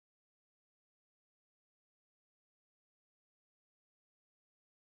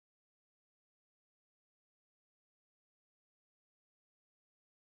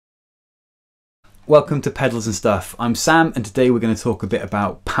welcome to Pedals and Stuff. I'm Sam and today we're going to talk a bit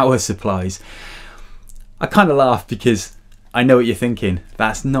about power supplies. I kind of laugh because I know what you're thinking.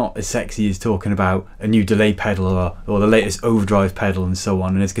 That's not as sexy as talking about a new delay pedal or the latest overdrive pedal and so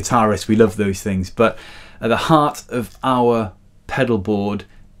on. And as guitarists we love those things, but at the heart of our pedal board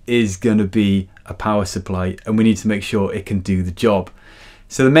is going to be a power supply and we need to make sure it can do the job.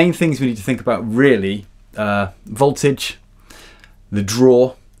 So the main things we need to think about really voltage, the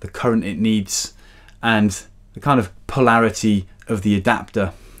draw, the current it needs, and the kind of polarity of the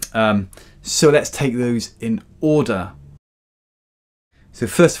adapter. So let's take those in order. So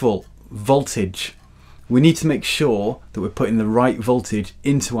first of all, voltage. We need to make sure that we're putting the right voltage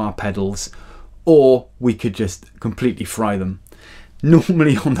into our pedals, or we could just completely fry them.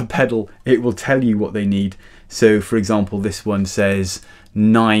 Normally on the pedal it will tell you what they need. So for example, this one says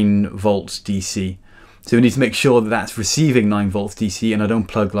 9 volts DC. So we need to make sure that that's receiving 9 volts DC and I don't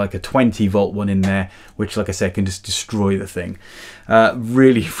plug like a 20 volt one in there, which like I said can just destroy the thing.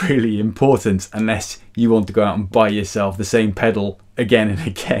 Really important, unless you want to go out and buy yourself the same pedal again and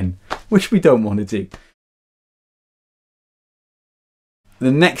again, which we don't want to do.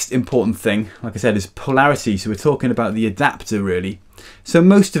 The next important thing, like I said, is polarity. So we're talking about the adapter really. So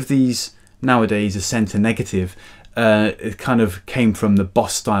most of these nowadays are center negative. It kind of came from the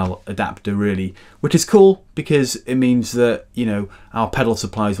Boss style adapter really, which is cool because it means that, you know, our pedal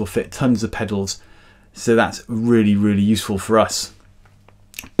supplies will fit tons of pedals. So that's really useful for us.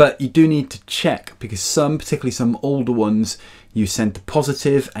 But you do need to check because some, particularly some older ones, use center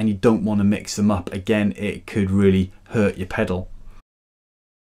positive and you don't want to mix them up. Again, it could really hurt your pedal.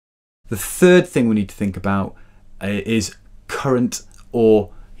 The third thing we need to think about is current,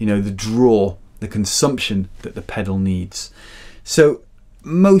 or the draw, the consumption that the pedal needs. So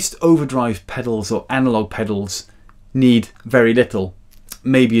most overdrive pedals or analog pedals need very little,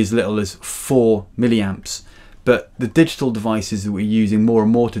 maybe as little as 4 milliamps. But the digital devices that we're using more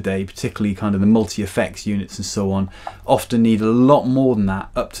and more today, particularly kind of the multi-effects units and so on, often need a lot more than that,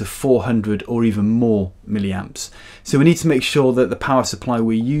 up to 400 or even more milliamps. So we need to make sure that the power supply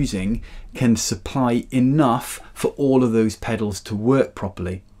we're using can supply enough for all of those pedals to work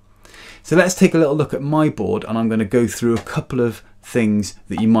properly. So let's take a little look at my board and I'm going to go through a couple of things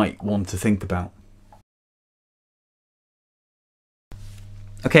that you might want to think about.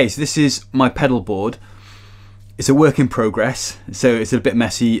 Okay, so this is my pedal board. It's a work in progress, so it's a bit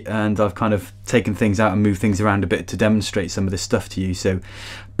messy and I've kind of taken things out and moved things around a bit to demonstrate some of this stuff to you. So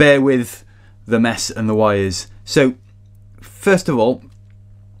bear with the mess and the wires. So first of all,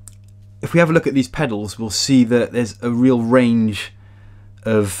 if we have a look at these pedals, we'll see that there's a real range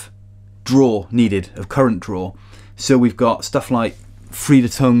of draw needed, of current draw. So we've got stuff like free to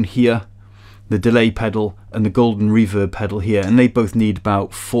tone here, the delay pedal and the golden reverb pedal here, and they both need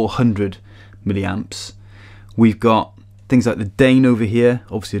about 400 milliamps. We've got things like the Dane over here,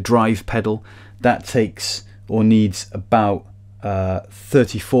 obviously a drive pedal, that takes or needs about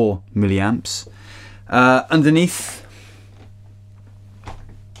 34 milliamps. Underneath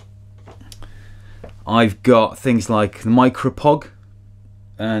I've got things like the Micropog,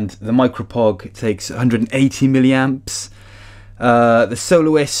 and the Micropog takes 180 milliamps. The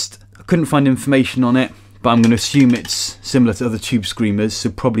Soloist, I couldn't find information on it, but I'm going to assume it's similar to other tube screamers,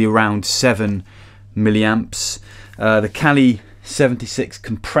 so probably around 7 milliamps. The Kali 76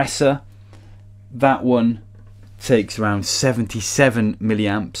 compressor, that one takes around 77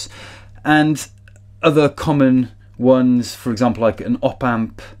 milliamps. And other common ones, for example, like an op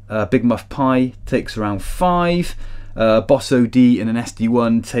amp, Big Muff Pi takes around 5. Boss OD and an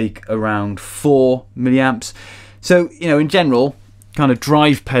SD1 take around 4 milliamps. So, in general, kind of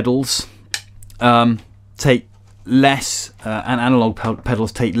drive pedals take less, and analog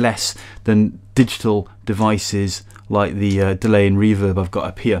pedals take less than digital devices like the delay and reverb I've got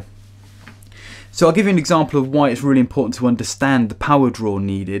up here. So I'll give you an example of why it's really important to understand the power draw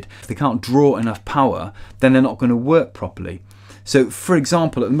needed. If they can't draw enough power, then they're not going to work properly. So for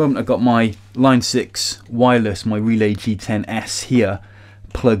example, at the moment I've got my Line 6 wireless, my Relay G10S here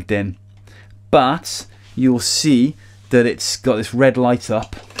plugged in, but you'll see that it's got this red light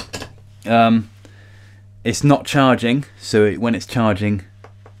up. It's not charging, so when it's charging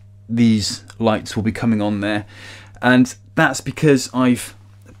these lights will be coming on there, and that's because I've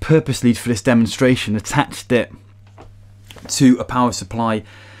purposely, for this demonstration, attached it to a power supply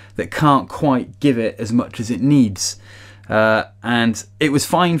that can't quite give it as much as it needs. And it was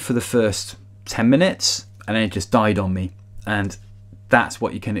fine for the first 10 minutes and then it just died on me, and that's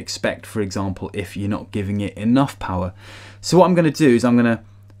what you can expect, for example, if you're not giving it enough power. So what I'm going to do is I'm going to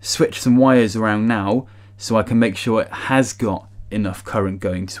switch some wires around now so I can make sure it has got enough current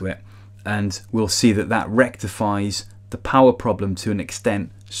going to it, and we'll see that that rectifies the power problem to an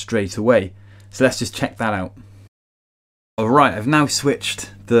extent straight away. So let's just check that out. Alright, I've now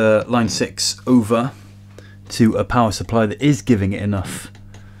switched the line 6 over to a power supply that is giving it enough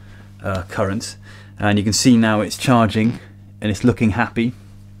current, and you can see now it's charging and it's looking happy.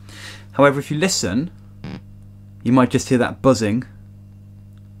 However, if you listen, you might just hear that buzzing.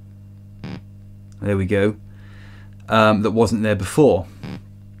 There we go. That wasn't there before.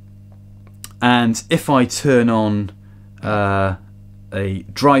 And if I turn on a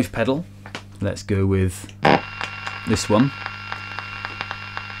drive pedal, let's go with this one,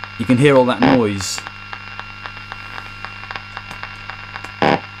 you can hear all that noise.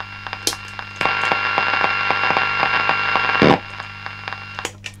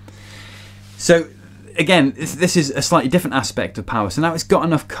 So again, this is a slightly different aspect of power. So now it's got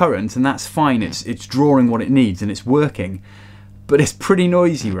enough current and that's fine, it's drawing what it needs and it's working, but it's pretty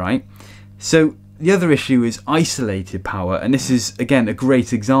noisy, right? So the other issue is isolated power, and this is again a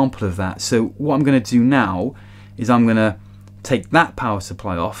great example of that. So what I'm going to do now is I'm going to take that power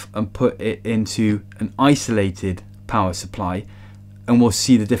supply off and put it into an isolated power supply, and we'll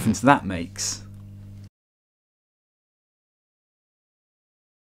see the difference that makes.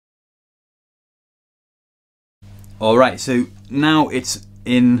 Alright, so now it's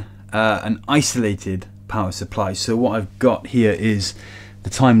in an isolated power supply. So what I've got here is the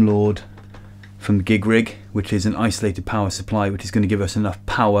Time Lord from the Gig Rig, which is an isolated power supply, which is going to give us enough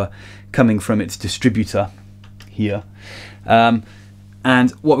power coming from its distributor here. And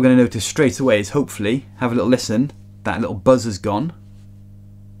what we're going to notice straight away is, hopefully, have a little listen, that little buzzer's gone.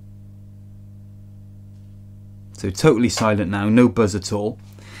 So totally silent now, no buzz at all.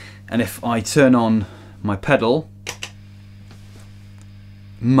 And if I turn on my pedal,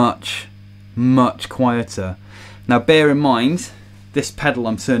 much quieter. Now bear in mind, this pedal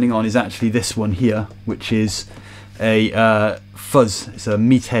I'm turning on is actually this one here, which is a fuzz. It's a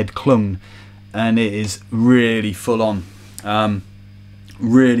meathead clone, and it is really full on,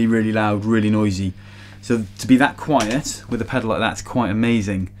 really loud, really noisy. So to be that quiet with a pedal like that's quite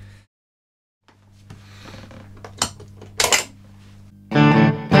amazing.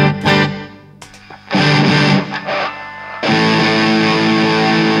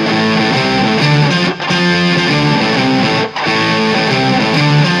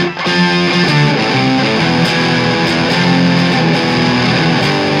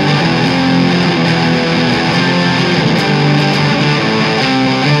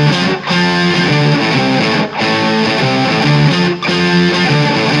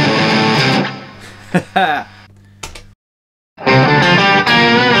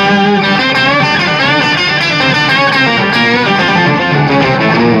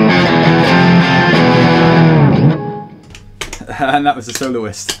 And that was the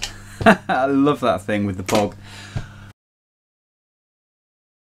soloist. I love that thing with the pog.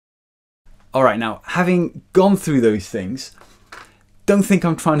 Alright, now having gone through those things, don't think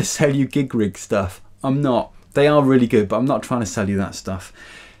I'm trying to sell you gig rig stuff. I'm not. They are really good, but I'm not trying to sell you that stuff.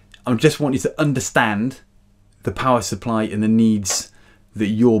 I just want you to understand the power supply and the needs that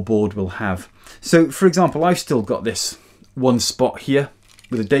your board will have. So for example, I've still got this one spot here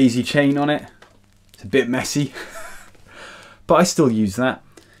with a daisy chain on it. It's a bit messy, but I still use that.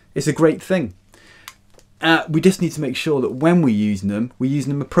 It's a great thing. We just need to make sure that when we're using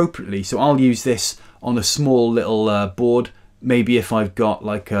them appropriately. So I'll use this on a small little board, maybe if I've got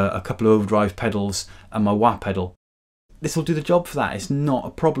like a couple of overdrive pedals and my wah pedal. This will do the job for that, it's not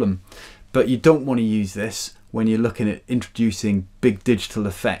a problem. But you don't want to use this when you're looking at introducing big digital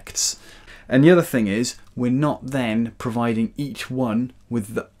effects. And the other thing is, we're not then providing each one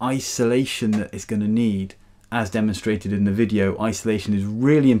with the isolation that it's going to need. As demonstrated in the video, isolation is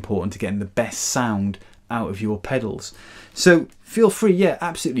really important to getting the best sound out of your pedals. So feel free, yeah,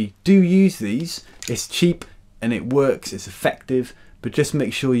 absolutely, do use these. It's cheap and it works, it's effective, but just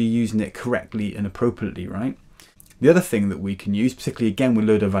make sure you're using it correctly and appropriately, right? The other thing that we can use, particularly again with a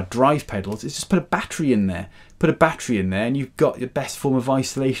load of our drive pedals, is just put a battery in there. Put a battery in there and you've got your best form of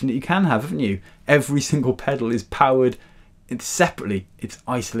isolation that you can have, haven't you? Every single pedal is powered separately, it's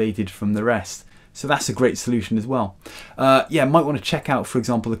isolated from the rest. So that's a great solution as well. Yeah, might want to check out, for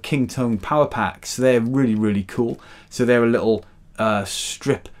example, the King Tone power packs. They're really cool. So they're a little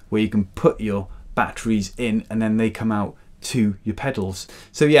strip where you can put your batteries in and then they come out to your pedals.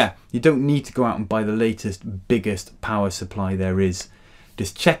 So yeah, you don't need to go out and buy the latest, biggest power supply there is.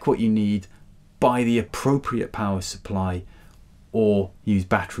 Just check what you need, buy the appropriate power supply, or use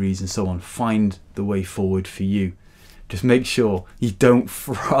batteries and so on. Find the way forward for you. Just make sure you don't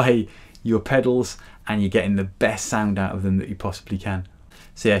fry your pedals and you're getting the best sound out of them that you possibly can.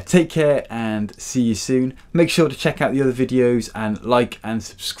 So yeah, take care and see you soon. Make sure to check out the other videos and like and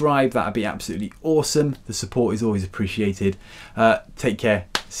subscribe. That'd be absolutely awesome. The support is always appreciated. Take care.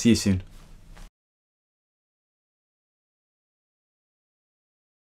 See you soon.